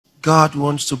God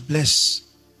wants to bless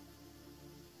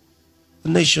the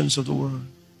nations of the world.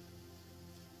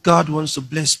 God wants to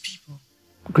bless people.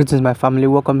 Greetings, my family.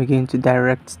 Welcome again to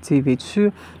Direct TV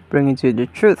 2, bringing to you the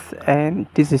truth. And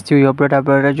this is still your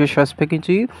brother Joshua speaking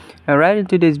to you. And right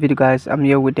into this video, guys, I'm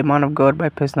here with the man of God by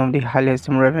person of the highest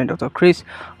Reverend Dr. Chris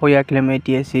Oyakhilome,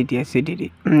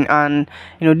 DSC. And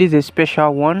this is a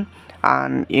special one.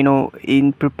 And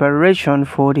in preparation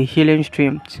for the healing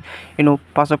streams,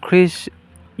 Pastor Chris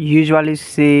usually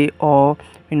say or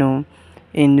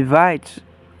invite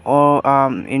or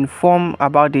inform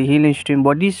about the healing stream,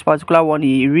 but this particular one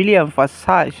he really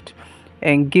emphasized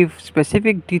and give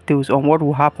specific details on what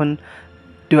will happen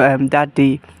that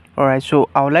day. All right, so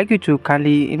I would like you to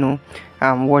kindly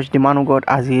watch the man of God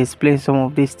as he explains some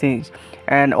of these things.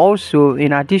 And also,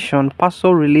 in addition,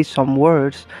 Pastor released some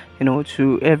words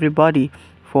to everybody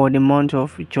for the month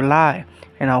of July,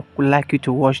 and I would like you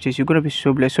to watch this. You're gonna be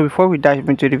so blessed. So before we dive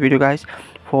into the video, guys,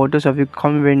 for those of you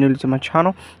coming very newly to my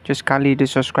channel, just kindly hit the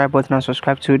subscribe button and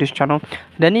subscribe to this channel.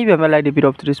 Then if you haven't liked the video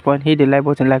up to this point, hit the like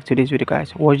button, like to this video,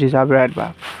 guys. Watch this. I'll be right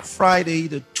back. Friday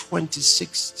the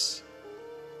 26th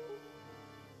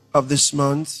of this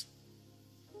month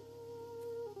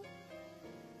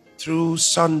through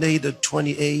Sunday the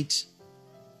 28th,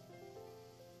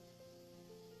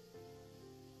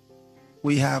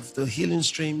 we have the Healing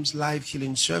Streams live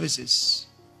healing services.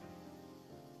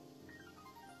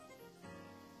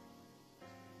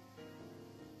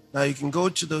 Now you can go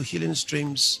to the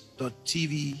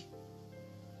healingstreams.tv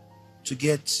to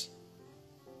get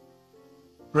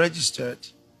registered.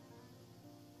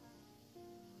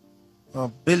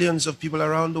 Billions of people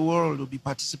around the world will be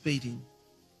participating.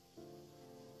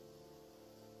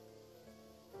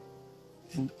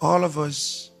 And all of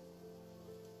us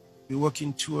be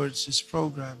working towards this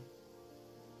program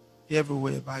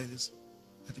everywhere by the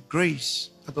grace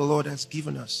that the Lord has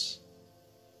given us.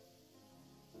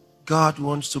 God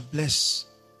wants to bless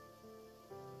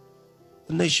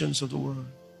the nations of the world.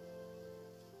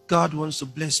 God wants to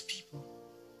bless people.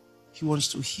 He wants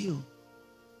to heal.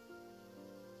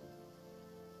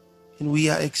 And we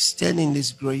are extending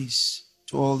this grace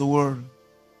to all the world.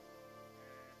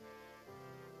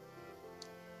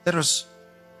 Let us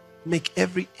make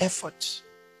every effort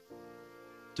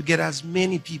to get as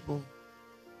many people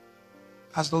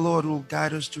as the Lord will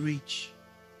guide us to reach,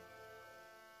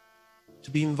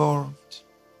 to be involved.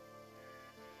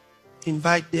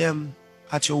 Invite them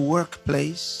at your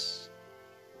workplace.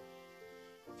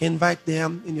 Invite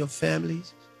them in your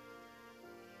families.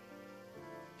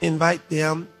 Invite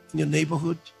them in your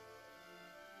neighborhood.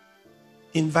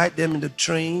 Invite them in the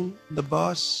train, the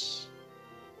bus,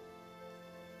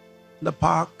 in the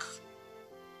park,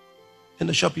 in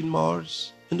the shopping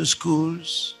malls, in the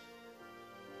schools,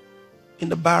 in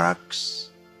the barracks,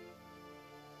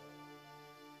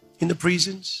 in the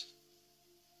prisons,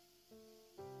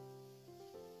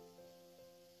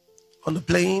 on the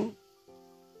plane,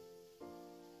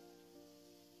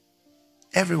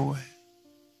 everywhere.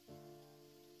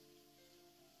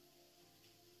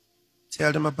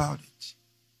 Tell them about it.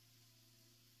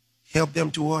 Help them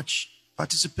to watch,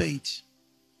 participate.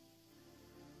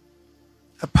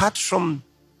 Apart from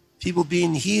people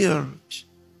being healed,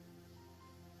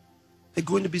 they're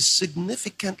going to be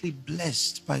significantly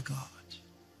blessed by God.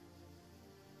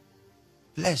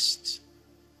 Blessed.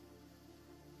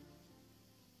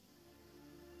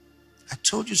 I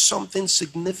told you something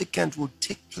significant will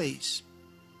take place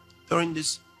during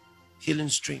these healing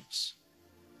streams.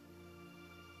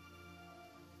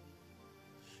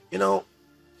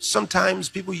 Sometimes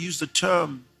people use the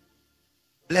term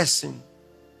blessing.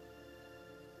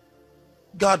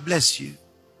 God bless you.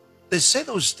 They say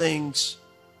those things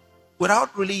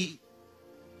without really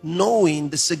knowing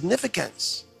the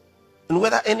significance and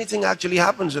whether anything actually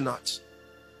happens or not.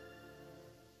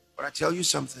 But I tell you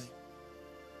something.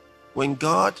 When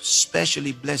God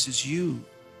specially blesses you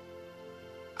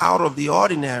out of the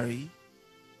ordinary,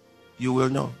 you will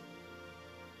know.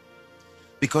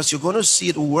 Because you're going to see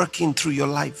it working through your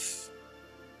life.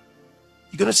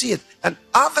 You're going to see it. And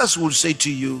others will say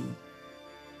to you,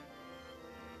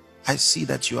 I see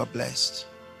that you are blessed.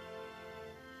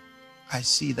 I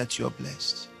see that you are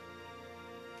blessed.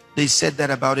 They said that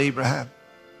about Abraham,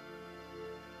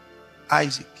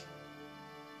 Isaac,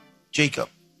 Jacob.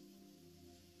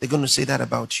 They're going to say that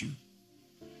about you.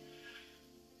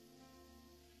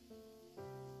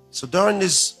 So during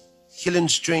these healing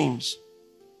streams,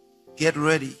 get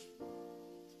ready.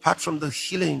 Apart from the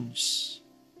healings,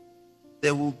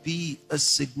 there will be a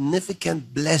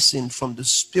significant blessing from the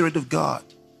Spirit of God.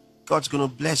 God's going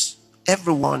to bless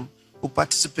everyone who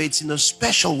participates in a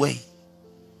special way.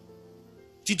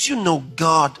 Did you know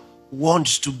God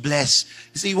wants to bless?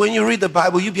 You see, when you read the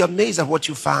Bible, you'll be amazed at what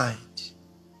you find.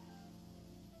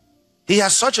 He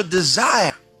has such a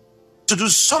desire to do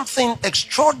something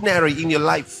extraordinary in your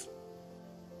life.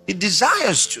 He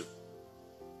desires to.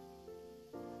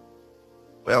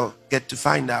 Well, get to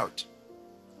find out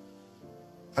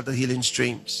at the Healing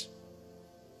Streams.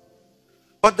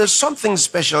 But there's something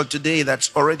special today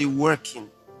that's already working.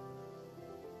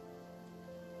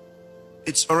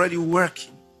 It's already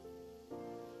working.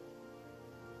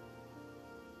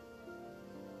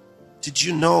 Did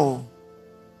you know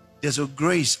there's a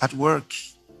grace at work,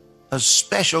 a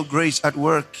special grace at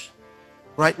work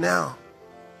right now?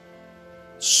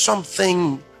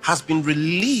 Something has been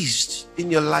released in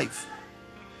your life,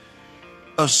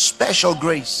 a special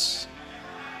grace.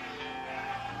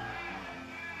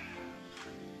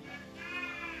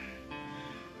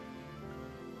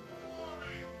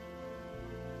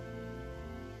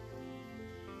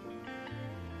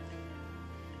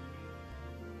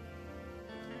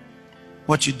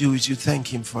 What you do is you thank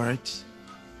Him for it.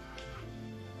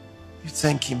 You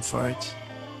thank Him for it.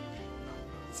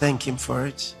 Thank Him for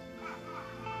it.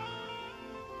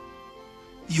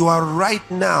 You are right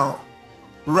now,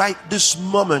 right this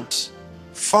moment,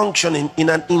 functioning in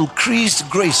an increased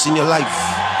grace in your life.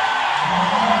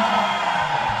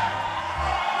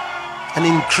 An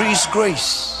increased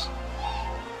grace.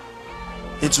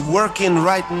 It's working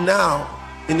right now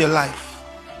in your life.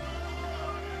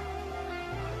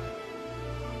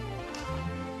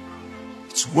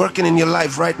 It's working in your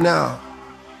life right now.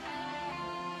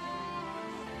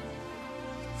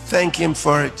 Thank Him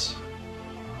for it.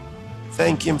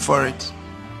 Thank Him for it.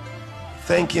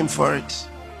 Thank Him for it.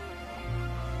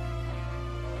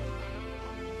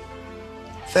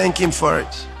 Thank Him for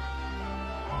it.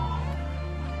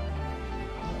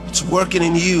 It's working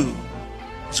in you.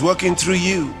 It's working through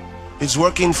you. It's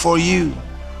working for you.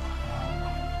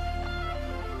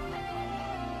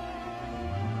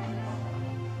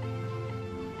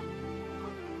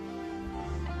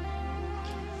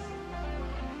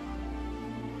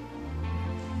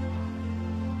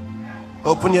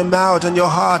 Open your mouth and your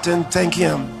heart and thank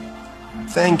Him.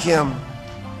 Thank Him.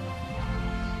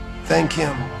 Thank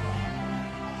Him.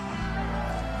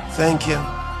 Thank Him.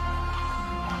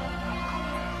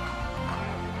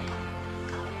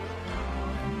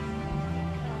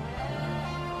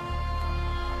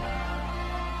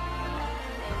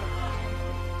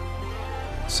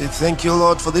 Say, thank you,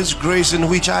 Lord, for this grace in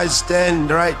which I stand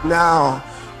right now.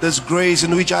 This grace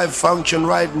in which I function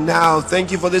right now.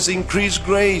 Thank you for this increased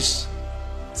grace.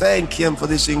 Thank Him for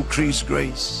this increased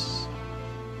grace.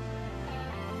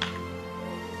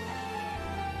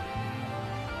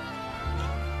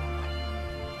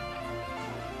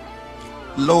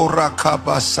 Lora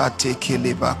kabasate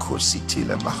kelebako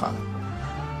sitile maha.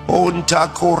 Onta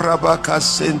korabaka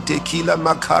sente kila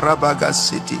makarabaga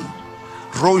city.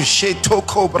 Roche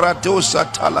toko bradosa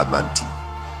talamanti.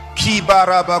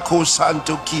 Kibarabako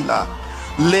santo kila.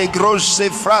 Le grosse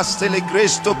fraste le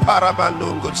gresto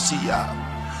paramanongo sia.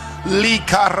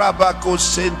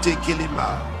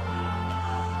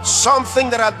 Something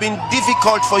that had been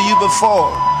difficult for you before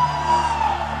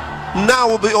now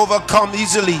will be overcome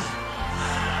easily.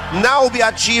 Now will be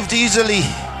achieved easily.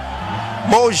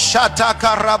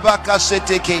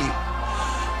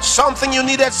 Something you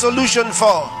needed solution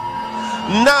for,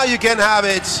 now you can have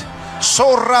it.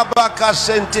 Sorabaka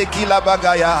sente kila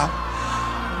bagaya.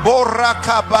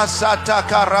 Boraka basata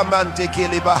karamante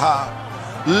kilibaha.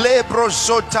 Lebro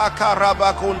sota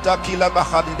karabakunta kila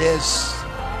mahadides.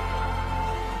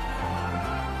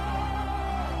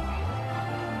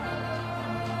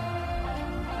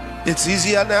 It's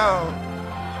easier now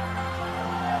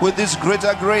with this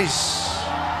greater grace.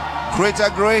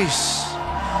 Greater grace.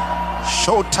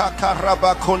 Shota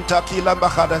karabakunta kila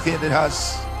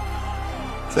mahadides.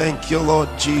 Thank you, Lord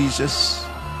Jesus.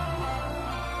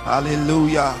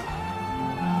 Hallelujah.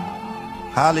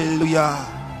 Hallelujah.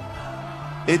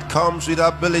 It comes with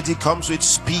ability, comes with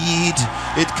speed,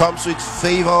 it comes with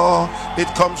favor, it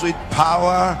comes with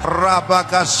power.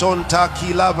 Rabaka sonta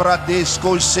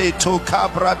kilabradesko seto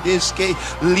kabradeske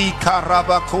lika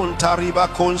rabakonta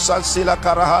ribakonsa sila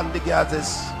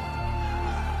karahandigates.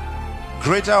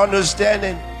 Greater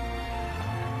understanding,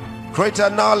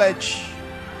 greater knowledge,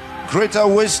 greater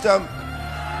wisdom.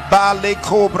 Bale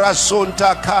cobra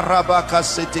sonta karabaka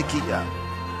setekia.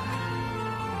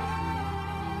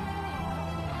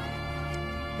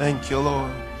 Thank you,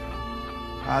 Lord.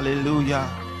 Hallelujah.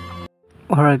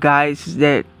 Alright guys,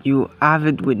 that you have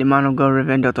it with the man of God,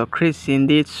 Reverend Dr. Chris.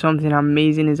 Indeed, something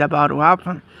amazing is about to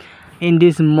happen in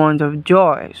this month of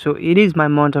joy. So it is my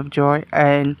month of joy,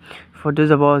 and for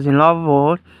those of us in love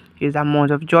world, is a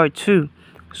month of joy too.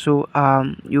 So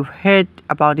you've heard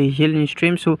about the healing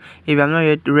stream. So if you have not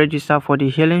yet registered for the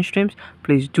healing streams,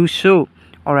 please do so.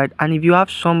 All right. And if you have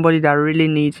somebody that really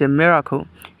needs a miracle,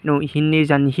 he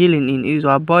needs an healing in his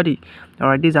or her body, all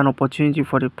right, this is an opportunity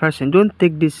for the person. Don't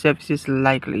take these services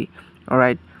lightly. All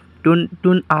right.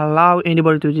 Don't allow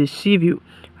anybody to deceive you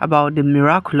about the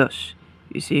miraculous.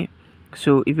 You see.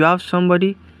 So if you have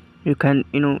somebody, you can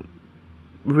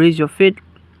raise your faith,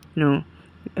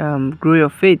 grow your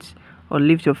faith, or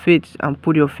lift your faith and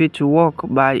put your faith to work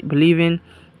by believing,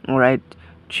 all right,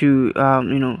 to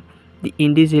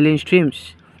in these healing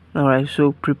streams. All right,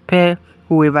 so prepare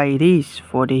whoever it is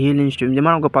for the healing stream. The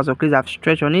man of God, Pastor Chris, have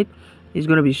stretched on it. It's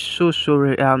going to be so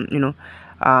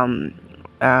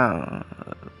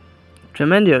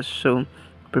tremendous. So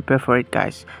prepare for it,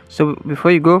 guys. So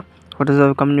before you go, for those of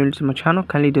you coming new to my channel,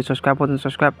 kindly do subscribe button,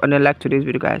 subscribe, and then like today's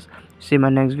video, guys. See you in my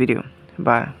next video.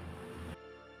 Bye.